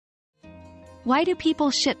Why do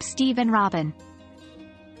people ship Steve and Robin?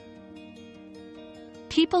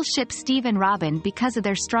 People ship Steve and Robin because of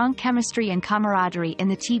their strong chemistry and camaraderie in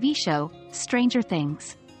the TV show, Stranger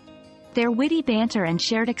Things. Their witty banter and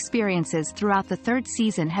shared experiences throughout the third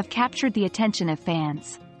season have captured the attention of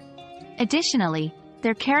fans. Additionally,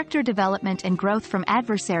 their character development and growth from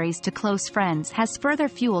adversaries to close friends has further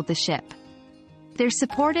fueled the ship. Their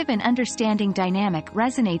supportive and understanding dynamic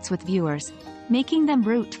resonates with viewers, making them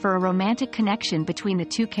root for a romantic connection between the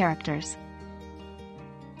two characters.